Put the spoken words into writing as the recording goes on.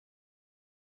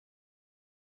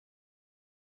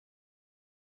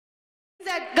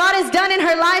that God has done in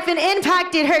her life and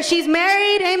impacted her. She's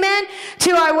married, amen,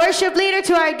 to our worship leader,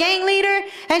 to our gang leader,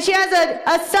 and she has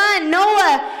a son,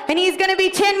 Noah, and he's going to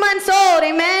be 10 months old,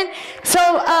 amen. So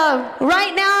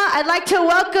right now, I'd like to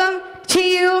welcome to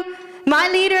you my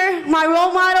leader, my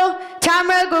role model,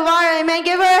 Tamara Guevara, amen.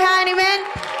 Give her a hand, amen.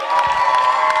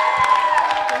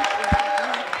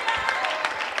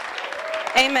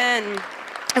 Amen.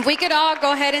 If we could all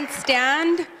go ahead and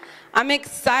stand. I'm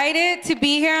excited to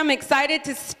be here. I'm excited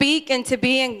to speak and to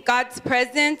be in God's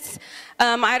presence.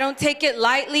 I don't take it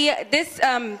lightly. This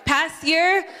past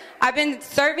year, I've been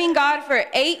serving God for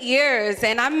 8 years,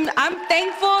 and I'm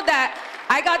thankful that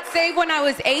I got saved when I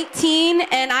was 18,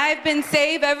 and I've been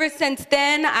saved ever since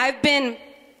then. I've been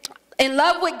in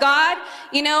love with God.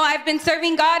 You know, I've been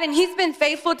serving God, and He's been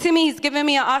faithful to me. He's given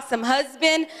me an awesome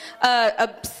husband,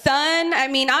 a son. I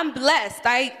mean, I'm blessed.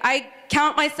 I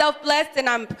count myself blessed, and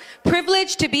I'm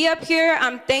privileged to be up here.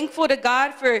 I'm thankful to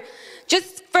God for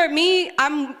me.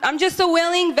 I'm just a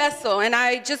willing vessel, and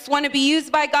I just want to be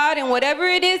used by God, and whatever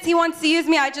it is He wants to use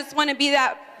me, I just want to be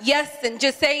that yes and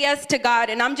just say yes to God.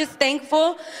 And I'm just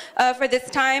thankful for this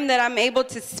time that I'm able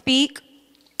to speak.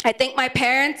 I thank my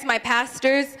parents, my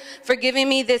pastors, for giving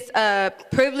me this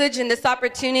privilege and this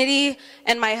opportunity,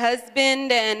 and my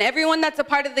husband and everyone that's a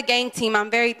part of the gang team.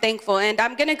 I'm very thankful. And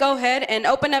I'm going to go ahead and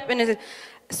open up in a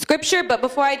scripture, but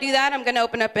before I do that, I'm going to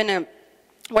open up in a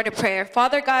word of prayer.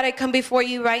 Father God, I come before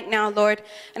you right now, Lord,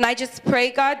 and I just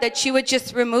pray, God, that you would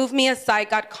just remove me aside.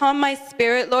 God, calm my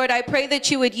spirit, Lord. I pray that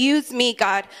you would use me,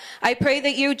 God. I pray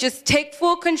that you just take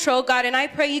full control, God, and I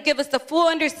pray you give us the full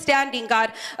understanding,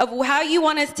 God, of how you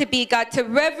want us to be, God, to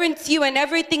reverence you in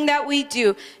everything that we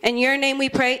do. In your name we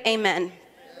pray, amen.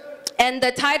 And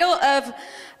the title of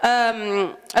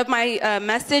my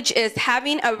message is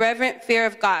Having a Reverent Fear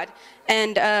of God.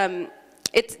 And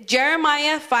it's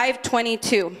Jeremiah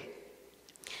 5:22,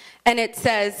 and it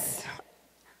says,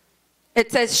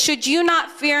 should you not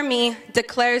fear me,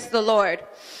 declares the Lord?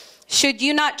 Should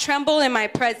you not tremble in my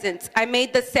presence? I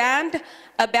made the sand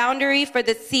a boundary for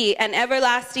the sea, an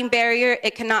everlasting barrier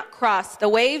it cannot cross. The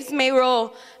waves may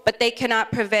roll, but they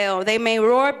cannot prevail. They may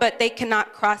roar, but they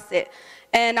cannot cross it.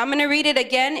 And I'm going to read it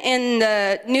again in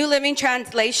the New Living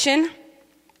Translation.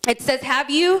 It says, have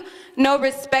you no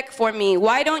respect for me?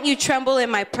 Why don't you tremble in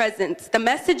my presence? The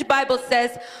Message Bible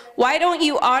says, why don't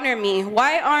you honor me?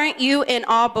 Why aren't you in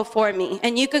awe before me?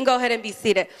 And you can go ahead and be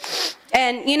seated.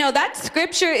 And, you know, that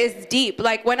scripture is deep.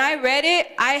 Like, when I read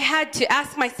it, I had to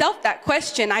ask myself that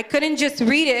question. I couldn't just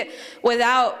read it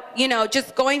without, you know,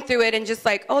 just going through it and just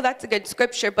like, oh, that's a good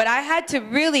scripture. But I had to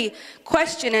really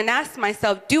question and ask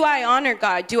myself, do I honor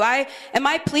God? Am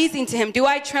I pleasing to Him? Do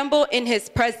I tremble in His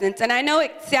presence? And I know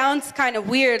it sounds kind of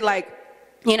weird, like,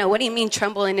 you know, what do you mean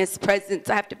tremble in His presence?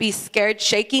 I have to be scared,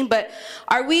 shaking. But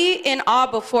are we in awe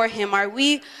before Him? Are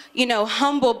we, you know,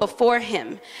 humble before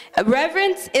Him?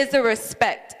 Reverence is a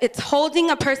respect. It's holding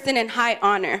a person in high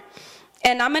honor.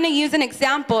 And I'm going to use an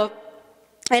example.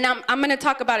 And I'm going to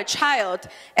talk about a child.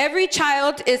 Every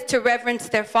child is to reverence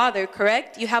their father,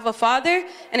 correct? You have a father,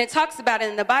 and it talks about it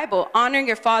in the Bible. Honor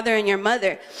your father and your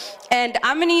mother. And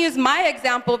I'm going to use my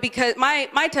example, because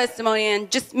my testimony,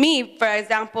 and just me, for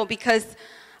example, because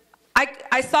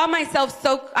I saw myself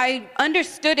I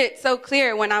understood it so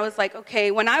clear when I was like,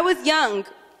 okay, when I was young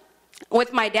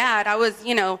with my dad, I was,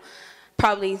 you know,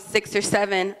 probably 6 or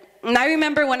 7. And I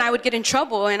remember when I would get in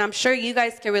trouble, and I'm sure you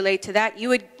guys can relate to that, you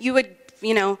would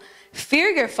you know,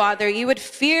 fear your father. You would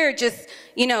fear just,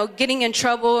 you know, getting in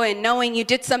trouble and knowing you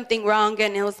did something wrong.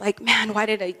 And it was like, man, why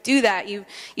did I do that? You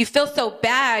feel so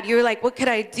bad. You're like, what could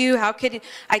I do? How could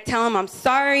I tell him I'm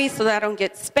sorry so that I don't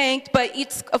get spanked? But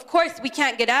of course, we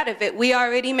can't get out of it. We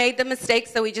already made the mistake,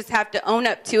 so we just have to own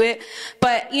up to it.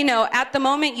 But, you know, at the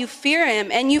moment, you fear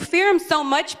him. And you fear him so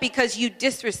much because you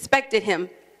disrespected him.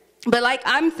 But like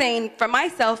I'm saying, for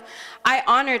myself, I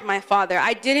honored my father.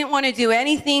 I didn't want to do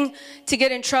anything to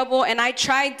get in trouble, and I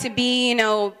tried to be, you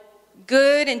know,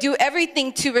 good and do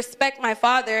everything to respect my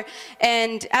father.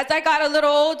 And as I got a little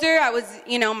older, I was,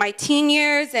 you know, my teen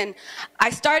years, and I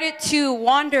started to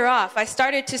wander off. I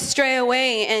started to stray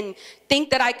away and think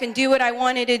that I can do what I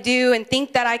wanted to do and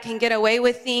think that I can get away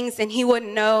with things and he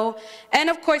wouldn't know. And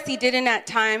of course he didn't at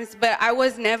times, but I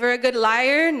was never a good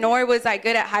liar, nor was I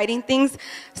good at hiding things.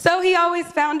 So he always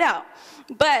found out.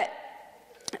 But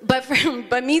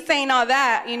me saying all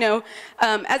that, you know,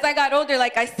 as I got older,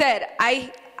 like I said,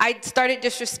 I I started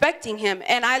disrespecting him,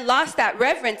 and I lost that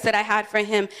reverence that I had for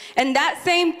him. And that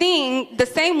same thing, the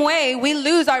same way we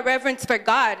lose our reverence for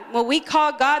God. When we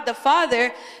call God the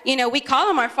Father, you know, we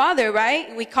call him our Father,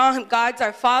 right? We call him God's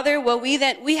our Father. Well, we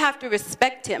have to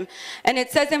respect him. And it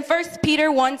says in 1 Peter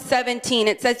 1:17,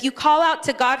 it says, you call out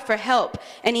to God for help,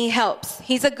 and he helps.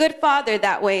 He's a good father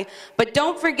that way. But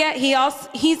don't forget,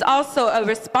 he's also a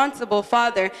responsible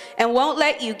father and won't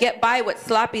let you get by with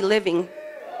sloppy living.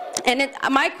 And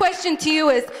my question to you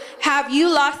is, have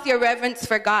you lost your reverence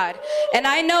for God? And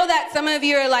I know that some of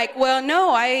you are like, well,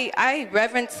 no, I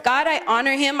reverence God. I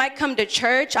honor him. I come to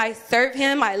church. I serve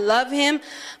him. I love him.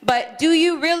 But do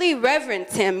you really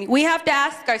reverence him? We have to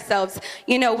ask ourselves,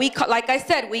 you know, like I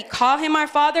said, we call him our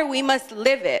Father. We must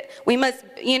live it. We must,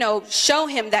 you know, show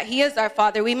him that he is our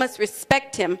Father. We must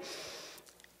respect him.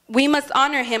 We must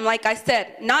honor him, like I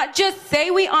said. Not just say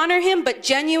we honor him, but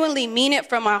genuinely mean it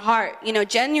from our heart. You know,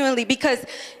 genuinely, because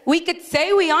we could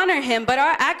say we honor him, but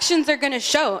our actions are going to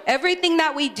show. Everything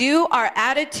that we do, our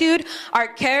attitude, our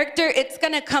character, it's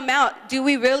going to come out. Do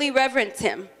we really reverence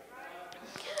him?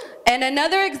 And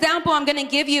another example I'm going to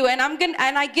give you, and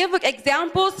I give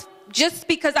examples just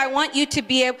because I want you to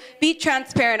be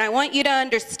transparent. I want you to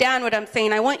understand what I'm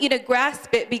saying. I want you to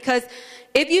grasp it, because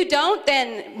if you don't,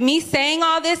 then me saying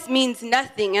all this means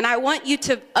nothing. And I want you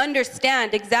to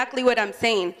understand exactly what I'm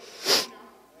saying.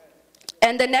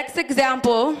 And the next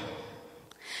example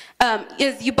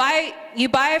is you buy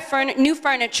new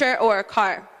furniture or a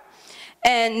car.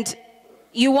 And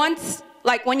you once,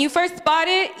 like when you first bought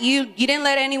it, you didn't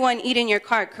let anyone eat in your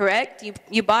car, correct?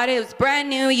 You bought it, it was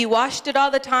brand new, you washed it all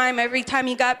the time, every time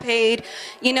you got paid.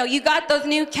 You know, you got those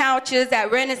new couches at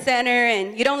Rent-A-Center,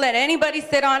 and you don't let anybody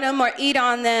sit on them or eat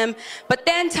on them. But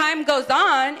then time goes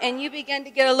on, and you begin to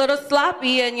get a little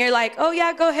sloppy, and you're like, oh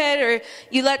yeah, go ahead. Or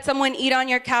you let someone eat on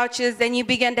your couches, and you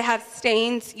begin to have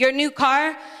stains. Your new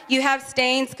car, you have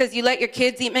stains because you let your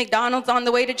kids eat McDonald's on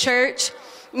the way to church.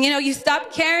 You know, you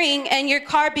stop caring, and your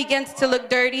car begins to look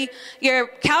dirty. Your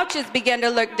couches begin to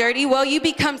look dirty. Well, you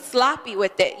become sloppy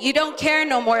with it. You don't care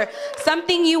no more.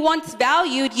 Something you once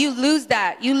valued, you lose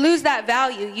that. You lose that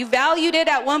value. You valued it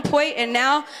at one point, and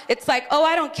now it's like, oh,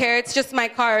 I don't care. It's just my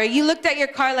car. Or you looked at your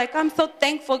car like, I'm so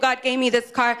thankful God gave me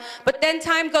this car. But then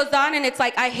time goes on, and it's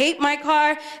like, I hate my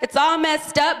car. It's all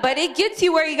messed up, but it gets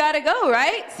you where you got to go,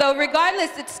 right? So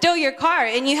regardless, it's still your car,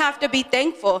 and you have to be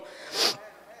thankful.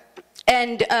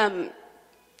 And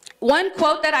one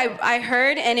quote that I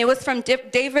heard, and it was from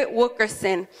David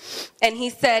Wilkerson, and he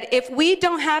said, if we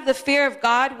don't have the fear of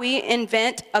God, we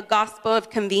invent a gospel of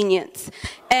convenience.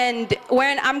 And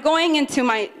when I'm going into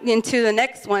the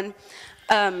next one,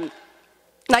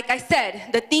 like I said,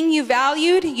 the thing you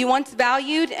once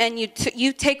valued, and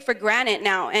you take for granted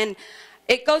now, and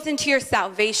it goes into your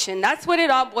salvation. That's what it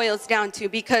all boils down to,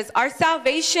 because our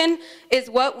salvation is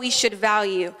what we should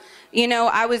value. You know,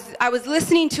 I was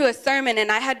listening to a sermon,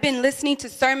 and I had been listening to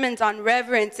sermons on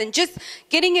reverence and just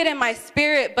getting it in my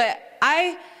spirit. But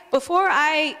before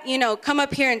I, you know, come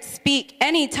up here and speak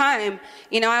anytime,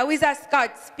 you know, I always ask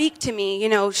God, speak to me, you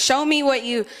know, show me what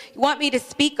you want me to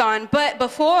speak on. But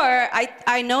before,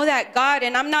 I know that God,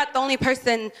 and I'm not the only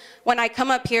person when I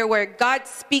come up here where God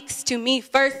speaks to me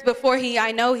first before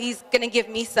I know he's going to give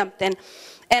me something.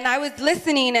 And I was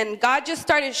listening, and God just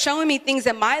started showing me things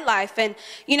in my life. And,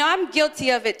 you know, I'm guilty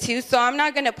of it too, so I'm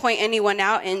not going to point anyone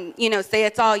out and, you know, say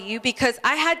it's all you, because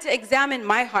I had to examine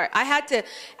my heart. I had to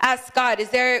ask God,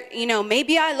 is there, you know,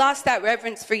 maybe I lost that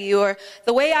reverence for you, or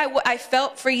the way I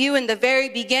felt for you in the very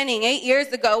beginning, 8 years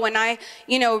ago, when I,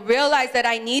 you know, realized that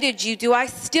I needed you. Do I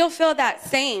still feel that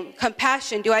same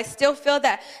compassion? Do I still feel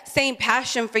that same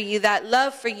passion for you, that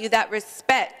love for you, that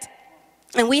respect?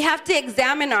 And we have to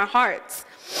examine our hearts.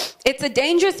 It's a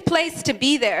dangerous place to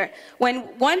be there.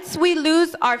 Once we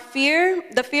lose our fear,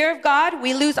 the fear of God,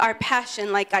 we lose our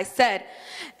passion, like I said.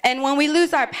 And when we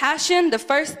lose our passion, the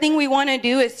first thing we want to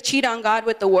do is cheat on God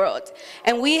with the world.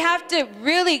 And we have to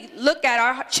really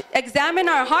examine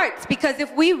our hearts, because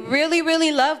if we really,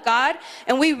 really love God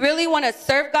and we really want to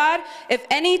serve God, if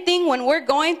anything, when we're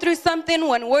going through something,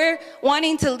 when we're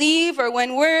wanting to leave, or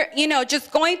when we're, you know, just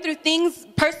going through things,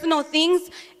 personal things,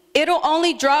 it'll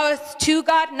only draw us to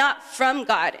God, not from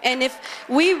God. And if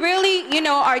we really, you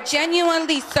know, are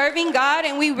genuinely serving God,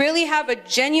 and we really have a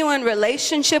genuine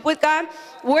relationship with God,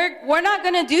 we're not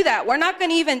going to do that. We're not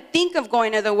going to even think of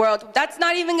going to the world. That's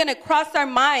not even going to cross our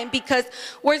mind, because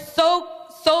we're so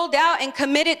sold out and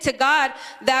committed to God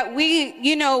that we,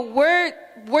 you know,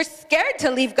 we're scared to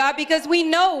leave God because we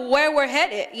know where we're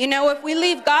headed. You know, if we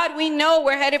leave God, we know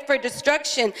we're headed for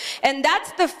destruction. And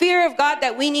that's the fear of God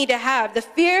that we need to have. The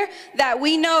fear that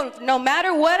we know no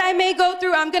matter what I may go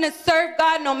through, I'm going to serve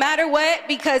God no matter what,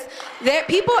 because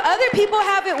other people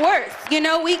have it worse. You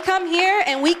know, we come here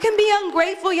and we can be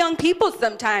ungrateful young people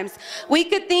sometimes. We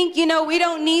could think, you know, we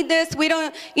don't need this. We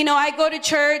don't, you know, I go to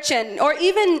church, or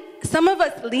even some of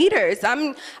us leaders,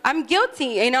 I'm guilty.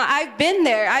 You know, I've been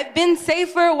there. I've been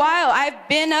saved for a while. I've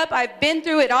been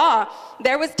through it all.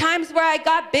 There was times where I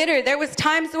got bitter. There was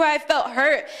times where I felt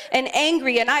hurt and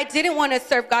angry, and I didn't want to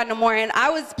serve God no more. And I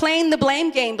was playing the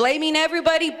blame game, blaming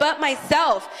everybody but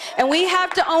myself. And we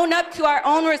have to own up to our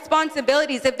own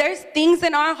responsibilities. If there's things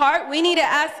in our heart, we need to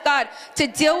ask God to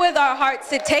deal with our hearts,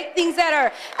 to take things that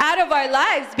are out of our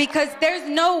lives, because there's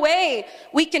no way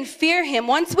we can fear him.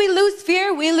 Once we lose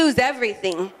fear, we lose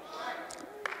everything.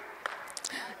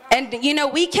 And, you know,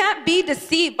 we can't be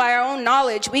deceived by our own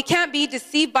knowledge. We can't be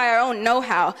deceived by our own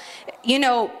know-how. You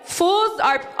know, fools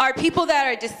are people that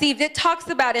are deceived. It talks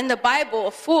about in the Bible,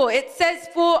 a fool. It says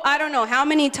fool, I don't know how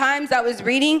many times I was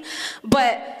reading,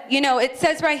 but, you know, it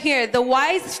says right here, the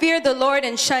wise fear the Lord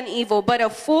and shun evil, but a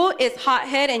fool is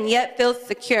hot-headed and yet feels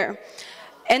secure.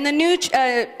 And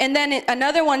and then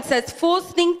another one says,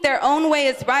 fools think their own way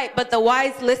is right, but the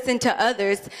wise listen to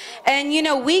others. And, you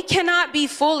know, we cannot be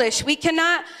foolish. We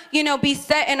cannot, you know, be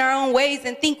set in our own ways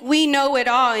and think we know it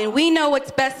all and we know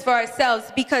what's best for ourselves,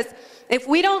 because if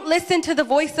we don't listen to the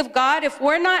voice of God, if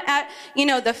we're not at, you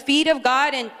know, the feet of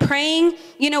God and praying,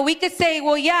 you know, we could say,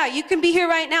 well, yeah, you can be here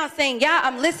right now saying, yeah,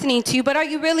 I'm listening to you, but are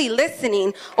you really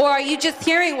listening? Or are you just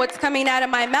hearing what's coming out of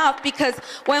my mouth? Because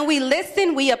when we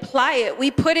listen, we apply it.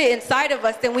 We put it inside of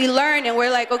us and we learn, and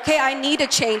we're like, okay, I need to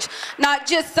change. Not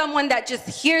just someone that just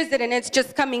hears it and it's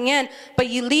just coming in, but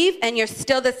you leave and you're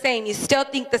still the same. You still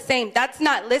think the same. That's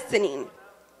not listening.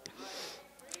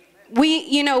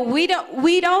 We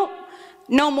don't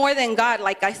know more than God,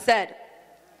 like I said.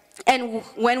 And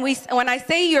when I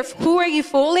say who are you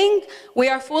fooling? We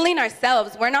are fooling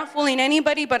ourselves. We're not fooling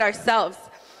anybody but ourselves.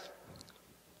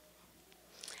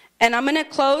 And I'm going to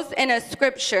close in a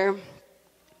scripture.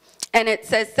 And it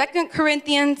says 2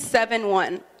 Corinthians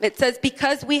 7:1. It says,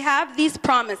 because we have these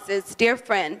promises, dear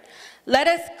friend, let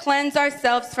us cleanse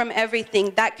ourselves from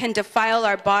everything that can defile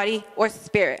our body or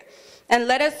spirit. And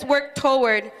let us work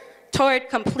toward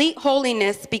complete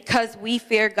holiness, because we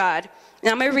fear God. And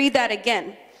I'm going to read that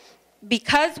again.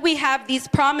 Because we have these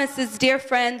promises, dear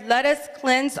friend, let us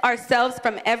cleanse ourselves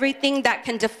from everything that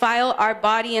can defile our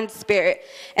body and spirit.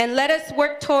 And let us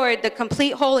work toward the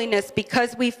complete holiness,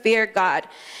 because we fear God.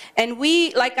 And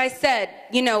we, like I said,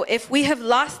 you know, if we have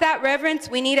lost that reverence,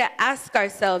 we need to ask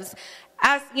ourselves,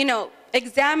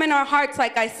 examine our hearts,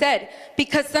 like I said,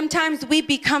 because sometimes we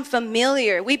become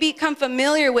familiar. We become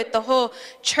familiar with the whole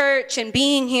church and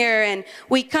being here, and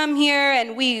we come here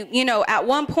and we, you know, at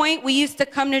one point we used to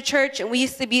come to church and we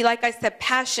used to be, like I said,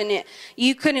 passionate.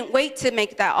 You couldn't wait to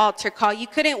make that altar call. You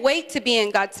couldn't wait to be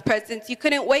in God's presence. You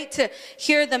couldn't wait to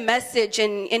hear the message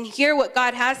and hear what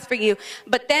God has for you.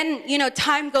 But then, you know,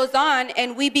 time goes on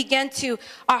and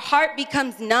our heart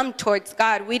becomes numb towards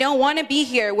God. We don't want to be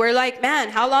here. We're like, man,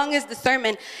 how long is the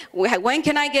sermon? When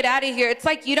can I get out of here? It's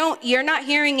like you're not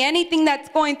hearing anything that's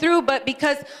going through, but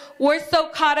because we're so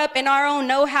caught up in our own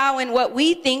know-how and what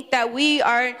we think that we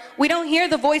don't hear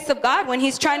the voice of God when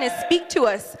he's trying to speak to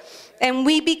us. And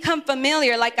we become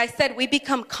familiar, like I said, we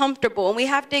become comfortable, and we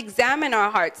have to examine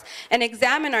our hearts and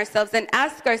examine ourselves and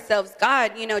ask ourselves,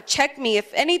 God, you know, check me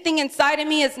if anything inside of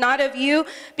me is not of you,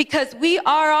 because we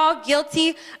are all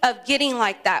guilty of getting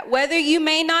like that. Whether you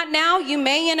may not now, you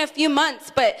may in a few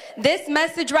months, but this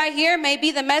message right here may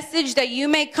be the message that you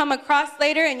may come across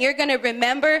later and you're going to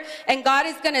remember, and God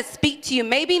is going to speak to you.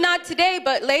 Maybe not today,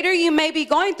 but later you may be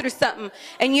going through something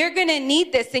and you're going to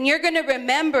need this, and you're going to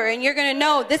remember, and you're going to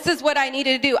know this is what I need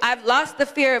to do. I've lost the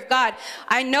fear of God.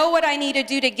 I know what I need to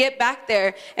do to get back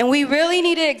there. And we really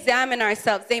need to examine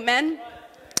ourselves. Amen.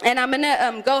 And I'm going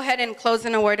to go ahead and close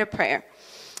in a word of prayer.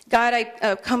 God,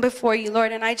 I come before you,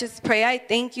 Lord, and I just pray, I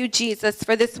thank you, Jesus,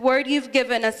 for this word you've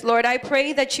given us, Lord. I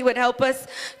pray that you would help us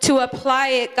to apply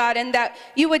it, God, and that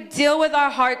you would deal with our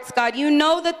hearts, God. You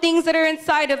know the things that are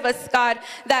inside of us, God,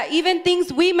 that even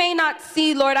things we may not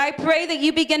see, Lord. I pray that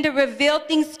you begin to reveal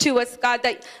things to us, God,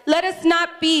 that let us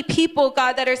not be people,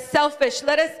 God, that are selfish.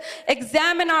 Let us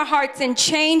examine our hearts and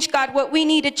change, God, what we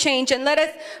need to change, and let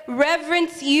us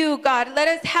reverence you, God. Let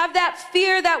us have that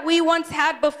fear that we once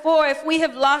had before if we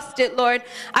have lost it, Lord.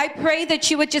 I pray that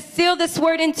you would just seal this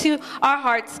word into our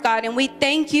hearts, God, and we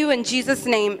thank you in Jesus'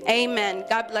 name. Amen.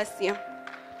 God bless you.